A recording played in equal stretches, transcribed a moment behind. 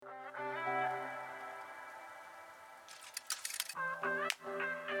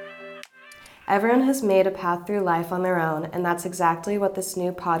Everyone has made a path through life on their own, and that's exactly what this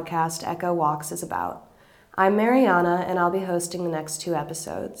new podcast, ECCO Walks, is about. I'm Mariana, and I'll be hosting the next 2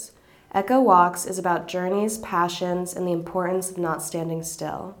 episodes. ECCO Walks is about journeys, passions, and the importance of not standing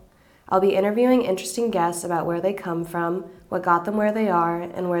still. I'll be interviewing interesting guests about where they come from, what got them where they are,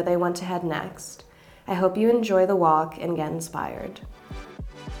 and where they want to head next. I hope you enjoy the walk and get inspired.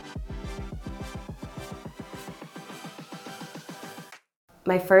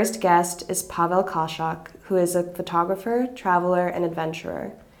 My first guest is Pavel KAŠÁK, who is a photographer, traveler, and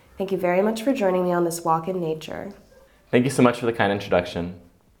adventurer. Thank you very much for joining me on this walk in nature. Thank you so much for the kind introduction.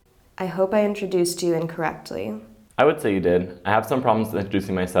 I hope I introduced you incorrectly. I would say you did. I have some problems with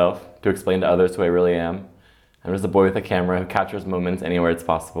introducing myself, to explain to others who I really am. I'm just a boy with a camera who captures moments anywhere it's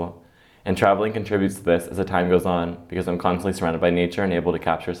possible. And traveling contributes to this as the time goes on, because I'm constantly surrounded by nature and able to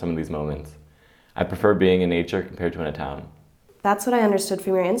capture some of these moments. I prefer being in nature compared to in a town. That's what I understood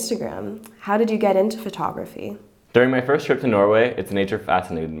from your Instagram. How did you get into photography? During my first trip to Norway, nature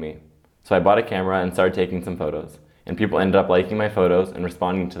fascinated me. So I bought a camera and started taking some photos. And people ended up liking my photos and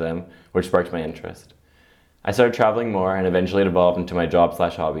responding to them, which sparked my interest. I started traveling more and eventually it evolved into my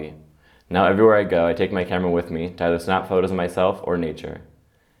job/hobby. Now everywhere I go, I take my camera with me to either snap photos of myself or nature.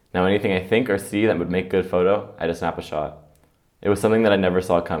 Now anything I think or see that would make a good photo, I just snap a shot. It was something that I never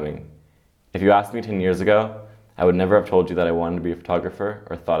saw coming. If you asked me 10 years ago, I would never have told you that I wanted to be a photographer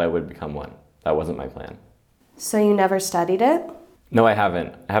or thought I would become one. That wasn't my plan. So you never studied it? No, I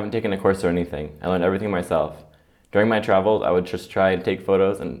haven't. I haven't taken a course or anything. I learned everything myself. During my travels, I would just try and take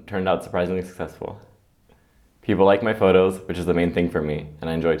photos and it turned out surprisingly successful. People like my photos, which is the main thing for me, and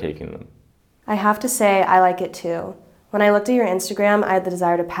I enjoy taking them. I have to say, I like it too. When I looked at your Instagram, I had the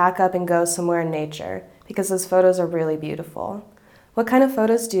desire to pack up and go somewhere in nature because those photos are really beautiful. What kind of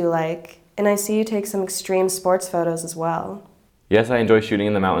photos do you like? And I see you take some extreme sports photos as well. Yes, I enjoy shooting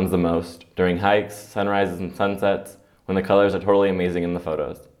in the mountains the most, during hikes, sunrises, and sunsets, when the colors are totally amazing in the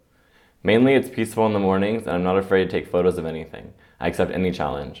photos. Mainly it's peaceful in the mornings, and I'm not afraid to take photos of anything. I accept any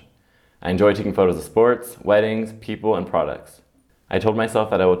challenge. I enjoy taking photos of sports, weddings, people, and products. I told myself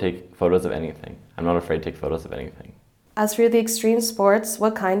that I will take photos of anything. I'm not afraid to take photos of anything. As for the extreme sports,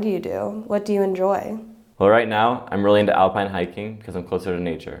 what kind do you do? What do you enjoy? Well, right now, I'm really into alpine hiking because I'm closer to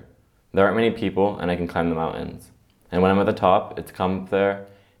nature. There aren't many people, and I can climb the mountains. And when I'm at the top, it's calm up there,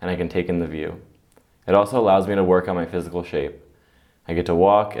 and I can take in the view. It also allows me to work on my physical shape. I get to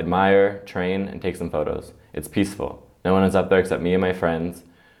walk, admire, train, and take some photos. It's peaceful. No one is up there except me and my friends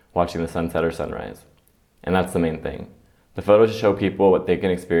watching the sunset or sunrise. And that's the main thing. The photos show people what they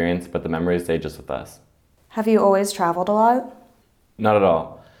can experience, but the memories stay just with us. Have you always traveled a lot? Not at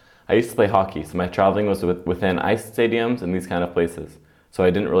all. I used to play hockey, so my traveling was within ice stadiums and these kind of places. So I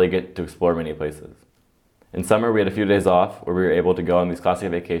didn't really get to explore many places. In summer, we had a few days off where we were able to go on these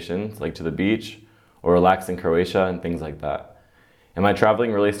classic vacations, like to the beach or relax in Croatia and things like that. And my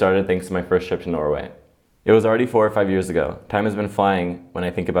traveling really started thanks to my first trip to Norway. It was already 4 or 5 years ago. Time has been flying when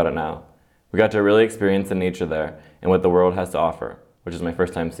I think about it now. We got to really experience the nature there and what the world has to offer, which is my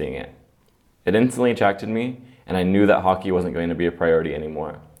first time seeing it. It instantly attracted me, and I knew that hockey wasn't going to be a priority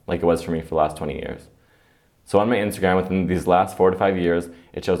anymore, like it was for me for the last 20 years. So on my Instagram, within these last 4 to 5 years,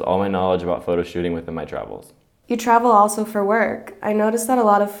 it shows all my knowledge about photo shooting within my travels. You travel also for work. I noticed that a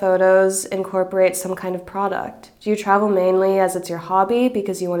lot of photos incorporate some kind of product. Do you travel mainly as it's your hobby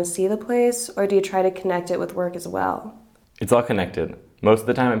because you want to see the place, or do you try to connect it with work as well? It's all connected. Most of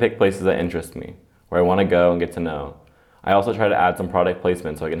the time I pick places that interest me, where I want to go and get to know. I also try to add some product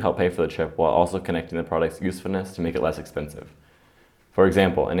placement so I can help pay for the trip while also connecting the product's usefulness to make it less expensive. For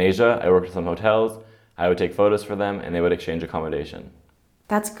example, in Asia, I worked with some hotels. I would take photos for them and they would exchange accommodation.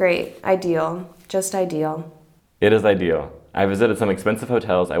 That's great. Ideal. Just ideal. It is ideal. I visited some expensive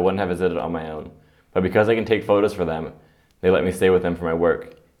hotels I wouldn't have visited on my own, but because I can take photos for them, they let me stay with them for my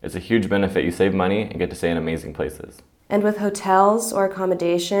work. It's a huge benefit. You save money and get to stay in amazing places. And with hotels or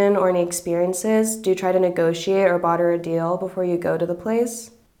accommodation or any experiences, do you try to negotiate or barter a deal before you go to the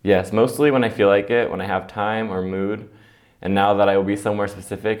place? Yes, mostly when I feel like it, when I have time or mood. And now that I will be somewhere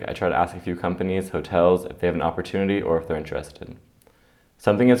specific, I try to ask a few companies, hotels, if they have an opportunity or if they're interested.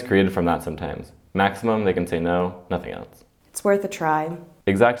 Something is created from that sometimes. Maximum, they can say no, nothing else. It's worth a try.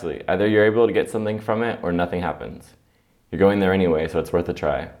 Exactly. Either you're able to get something from it or nothing happens. You're going there anyway, so it's worth a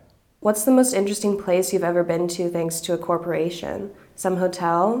try. What's the most interesting place you've ever been to thanks to a corporation? Some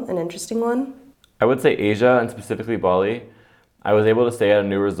hotel, an interesting one? I would say Asia, and specifically Bali. I was able to stay at a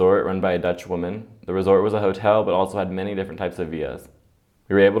new resort run by a Dutch woman. The resort was a hotel, but also had many different types of villas.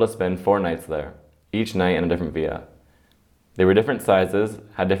 We were able to spend 4 nights there, each night in a different villa. They were different sizes,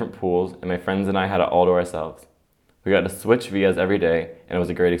 had different pools, and my friends and I had it all to ourselves. We got to switch villas every day, and it was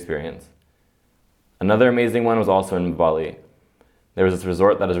a great experience. Another amazing one was also in Bali. There was this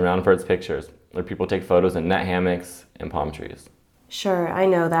resort that is renowned for its pictures, where people take photos in net hammocks and palm trees. Sure, I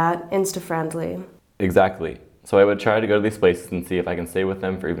know that. Insta-friendly. Exactly. So I would try to go to these places and see if I can stay with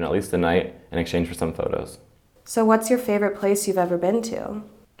them for even at least a night in exchange for some photos. So what's your favorite place you've ever been to?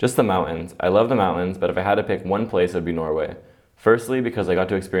 Just the mountains. I love the mountains, but if I had to pick one place, it would be Norway. Firstly, because I got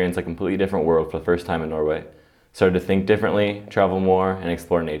to experience a completely different world for the first time in Norway. Started to think differently, travel more, and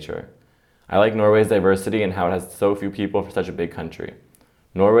explore nature. I like Norway's diversity and how it has so few people for such a big country.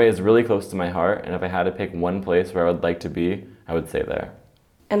 Norway is really close to my heart, and if I had to pick one place where I would like to be, I would say there.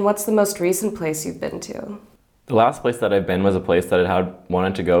 And what's the most recent place you've been to? The last place that I've been was a place that I had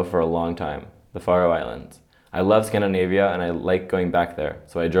wanted to go for a long time, the Faroe Islands. I love Scandinavia and I like going back there,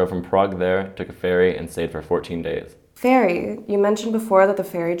 so I drove from Prague there, took a ferry, and stayed for 14 days. Ferry? You mentioned before that the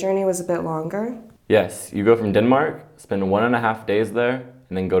ferry journey was a bit longer? Yes, you go from Denmark, spend 1.5 days there,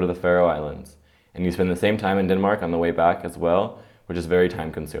 and then go to the Faroe Islands. And you spend the same time in Denmark on the way back as well, which is very time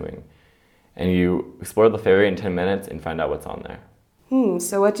consuming. And you explore the ferry in 10 minutes and find out what's on there.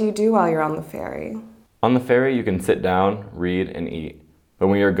 So what do you do while you're on the ferry? On the ferry, you can sit down, read, and eat. But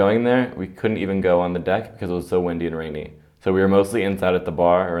when we were going there, we couldn't even go on the deck because it was so windy and rainy. So we were mostly inside at the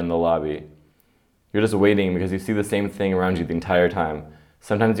bar or in the lobby. You're just waiting because you see the same thing around you the entire time.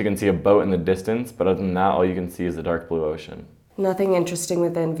 Sometimes you can see a boat in the distance, but other than that, all you can see is the dark blue ocean. Nothing interesting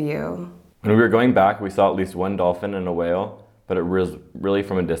within view. When we were going back, we saw at least one dolphin and a whale, but it was really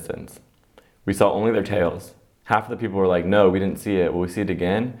from a distance. We saw only their tails. Half of the people were like, no, we didn't see it. Will we see it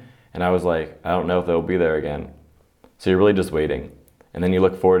again? And I was like, I don't know if they'll be there again. So you're really just waiting. And then you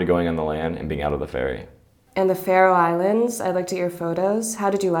look forward to going on the land and being out of the ferry. And the Faroe Islands, I looked at your photos. How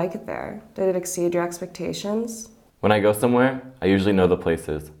did you like it there? Did it exceed your expectations? When I go somewhere, I usually know the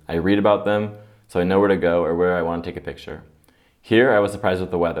places. I read about them, so I know where to go or where I want to take a picture. Here, I was surprised with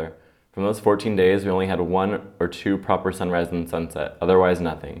the weather. From those 14 days, we only had 1 or 2 proper sunrise and sunset, otherwise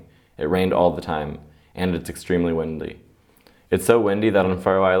nothing. It rained all the time, and it's extremely windy. It's so windy that on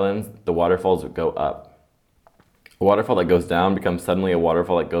Faroe Islands, the waterfalls go up. A waterfall that goes down becomes suddenly a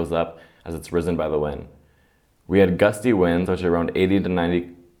waterfall that goes up as it's risen by the wind. We had gusty winds, which are around 80 to 90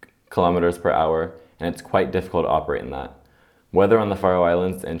 kilometers per hour, and it's quite difficult to operate in that. Weather on the Faroe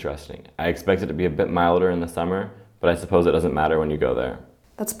Islands is interesting. I expect it to be a bit milder in the summer, but I suppose it doesn't matter when you go there.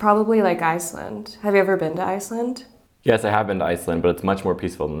 That's probably like Iceland. Have you ever been to Iceland? Yes, I have been to Iceland, but it's much more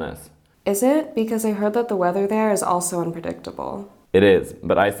peaceful than this. Is it? Because I heard that the weather there is also unpredictable. It is,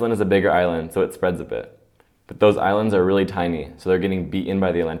 but Iceland is a bigger island, so it spreads a bit. But those islands are really tiny, so they're getting beaten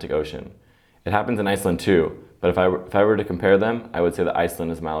by the Atlantic Ocean. It happens in Iceland too, but if I were to compare them, I would say that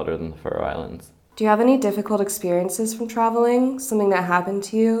Iceland is milder than the Faroe Islands. Do you have any difficult experiences from traveling? Something that happened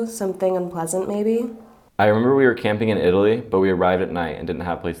to you? Something unpleasant maybe? I remember we were camping in Italy, but we arrived at night and didn't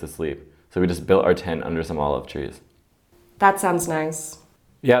have a place to sleep, so we just built our tent under some olive trees. That sounds nice.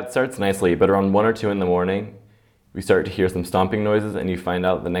 Yeah, it starts nicely, but around 1 or 2 in the morning, we start to hear some stomping noises and you find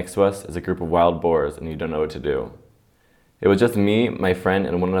out that next to us is a group of wild boars and you don't know what to do. It was just me, my friend,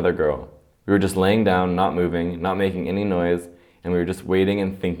 and one other girl. We were just laying down, not moving, not making any noise, and we were just waiting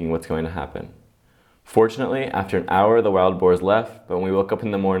and thinking what's going to happen. Fortunately, after an hour, the wild boars left, but when we woke up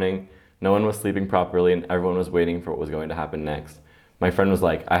in the morning, no one was sleeping properly and everyone was waiting for what was going to happen next. My friend was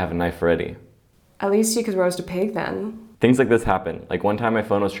like, I have a knife ready. At least you could roast a pig then. Things like this happen. Like one time my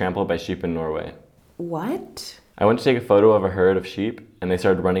phone was trampled by sheep in Norway. What? I went to take a photo of a herd of sheep and they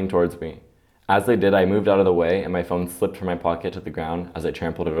started running towards me. As they did, I moved out of the way and my phone slipped from my pocket to the ground as I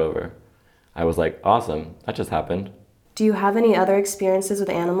trampled it over. I was like, awesome, that just happened. Do you have any other experiences with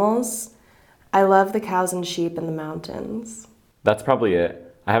animals? I love the cows and sheep in the mountains. That's probably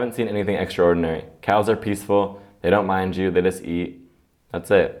it. I haven't seen anything extraordinary. Cows are peaceful, they don't mind you, they just eat. That's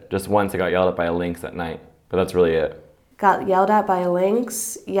it. Just once I got yelled at by a lynx at night, but that's really it. Got yelled at by a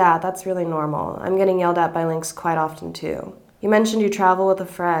lynx? Yeah, that's really normal. I'm getting yelled at by lynx quite often too. You mentioned you travel with a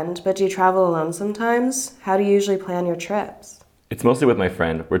friend, but do you travel alone sometimes? How do you usually plan your trips? It's mostly with my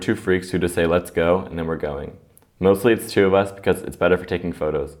friend. We're 2 freaks who just say, let's go, and then we're going. Mostly it's 2 of us because it's better for taking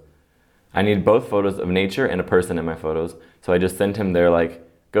photos. I need both photos of nature and a person in my photos, so I just sent him there like,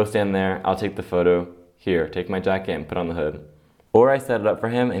 go stand there, I'll take the photo, here, take my jacket and put on the hood. Or I set it up for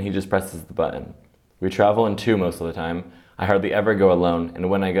him and he just presses the button. We travel in 2 most of the time. I hardly ever go alone, and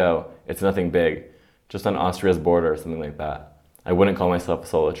when I go, it's nothing big, just on Austria's border or something like that. I wouldn't call myself a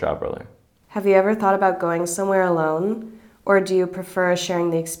solo traveler. Have you ever thought about going somewhere alone, or do you prefer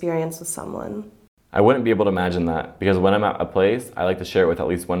sharing the experience with someone? I wouldn't be able to imagine that, because when I'm at a place, I like to share it with at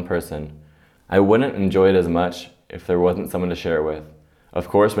least one person. I wouldn't enjoy it as much if there wasn't someone to share it with. Of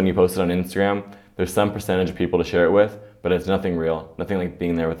course, when you post it on Instagram, there's some percentage of people to share it with, but it's nothing real, nothing like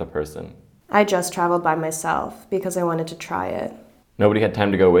being there with a person. I just traveled by myself because I wanted to try it. Nobody had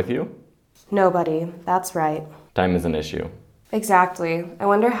time to go with you? Nobody, that's right. Time is an issue. Exactly. I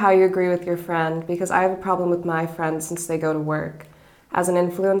wonder how you agree with your friend, because I have a problem with my friends since they go to work. As an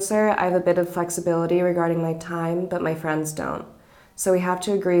influencer, I have a bit of flexibility regarding my time, but my friends don't. So we have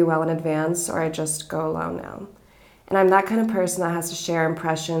to agree well in advance, or I just go alone now. And I'm that kind of person that has to share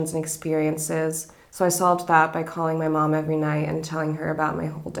impressions and experiences, so I solved that by calling my mom every night and telling her about my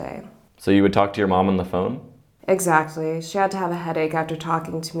whole day. So you would talk to your mom on the phone? Exactly. She had to have a headache after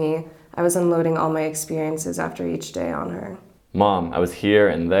talking to me. I was unloading all my experiences after each day on her. Mom, I was here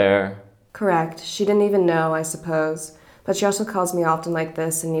and there. Correct. She didn't even know, I suppose. But she also calls me often like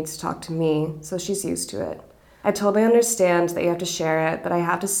this and needs to talk to me, so she's used to it. I totally understand that you have to share it, but I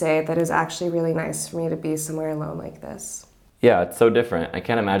have to say that it was actually really nice for me to be somewhere alone like this. Yeah, it's so different. I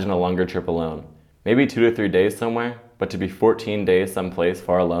can't imagine a longer trip alone. Maybe 2 to 3 days somewhere, but to be 14 days someplace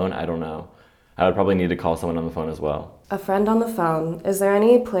far alone, I don't know. I would probably need to call someone on the phone as well. A friend on the phone. Is there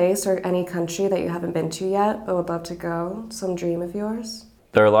any place or any country that you haven't been to yet but would love to go? Some dream of yours?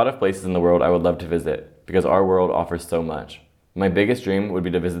 There are a lot of places in the world I would love to visit, because our world offers so much. My biggest dream would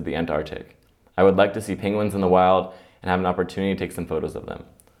be to visit the Antarctic. I would like to see penguins in the wild and have an opportunity to take some photos of them.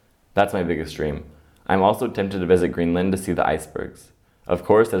 That's my biggest dream. I'm also tempted to visit Greenland to see the icebergs. Of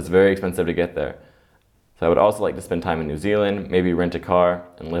course, it's very expensive to get there. So I would also like to spend time in New Zealand, maybe rent a car,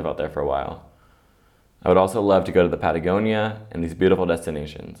 and live out there for a while. I would also love to go to the Patagonia and these beautiful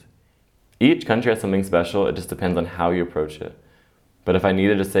destinations. Each country has something special, it just depends on how you approach it. But if I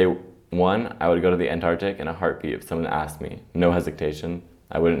needed to say one, I would go to the Antarctic in a heartbeat if someone asked me. No hesitation.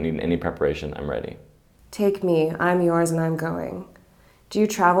 I wouldn't need any preparation, I'm ready. Take me, I'm yours and I'm going. Do you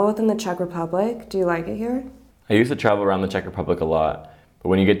travel within the Czech Republic? Do you like it here? I used to travel around the Czech Republic a lot, but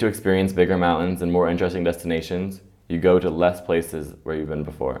when you get to experience bigger mountains and more interesting destinations, you go to less places where you've been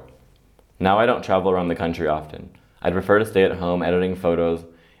before. Now I don't travel around the country often. I'd prefer to stay at home editing photos,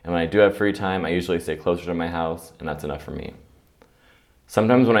 and when I do have free time, I usually stay closer to my house, and that's enough for me.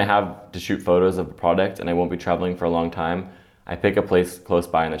 Sometimes when I have to shoot photos of a product and I won't be traveling for a long time, I pick a place close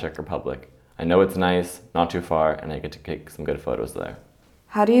by in the Czech Republic. I know it's nice, not too far, and I get to take some good photos there.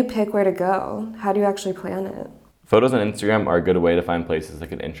 How do you pick where to go? How do you actually plan it? Photos on Instagram are a good way to find places that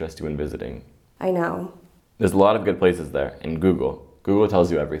could interest you in visiting. I know. There's a lot of good places there, and Google. Google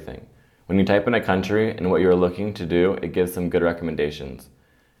tells you everything. When you type in a country and what you're looking to do, it gives some good recommendations.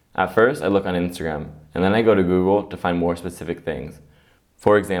 At first, I look on Instagram, and then I go to Google to find more specific things.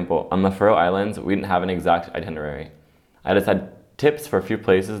 For example, on the Faroe Islands, we didn't have an exact itinerary. I just had tips for a few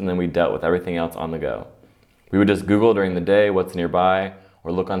places, and then we dealt with everything else on the go. We would just Google during the day what's nearby,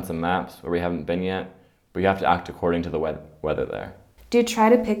 or look on some maps where we haven't been yet, but you have to act according to the weather there. Do you try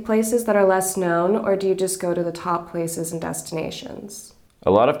to pick places that are less known, or do you just go to the top places and destinations? A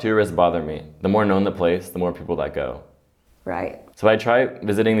lot of tourists bother me. The more known the place, the more people that go. Right. So I try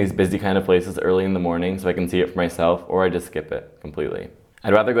visiting these busy kind of places early in the morning so I can see it for myself, or I just skip it completely.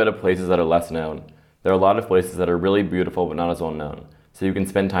 I'd rather go to places that are less known. There are a lot of places that are really beautiful but not as well known, so you can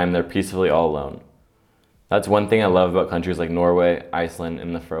spend time there peacefully all alone. That's one thing I love about countries like Norway, Iceland,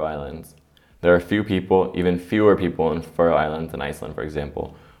 and the Faroe Islands. There are few people, even fewer people in Faroe Islands and Iceland, for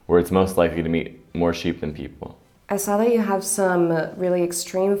example, where it's most likely to meet more sheep than people. I saw that you have some really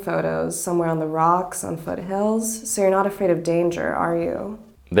extreme photos somewhere on the rocks, on foothills, so you're not afraid of danger, are you?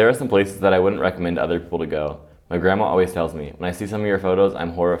 There are some places that I wouldn't recommend other people to go. My grandma always tells me, when I see some of your photos,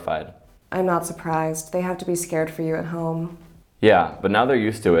 I'm horrified. I'm not surprised. They have to be scared for you at home. Yeah, but now they're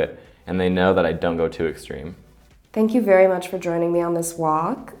used to it, and they know that I don't go too extreme. Thank you very much for joining me on this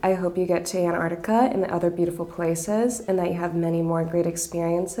walk. I hope you get to Antarctica and the other beautiful places, and that you have many more great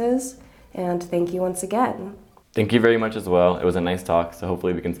experiences. And thank you once again. Thank you very much as well. It was a nice talk, so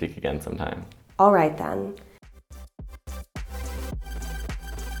hopefully we can speak again sometime. All right then.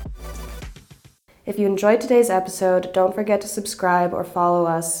 If you enjoyed today's episode, don't forget to subscribe or follow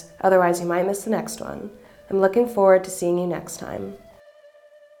us, otherwise you might miss the next one. I'm looking forward to seeing you next time.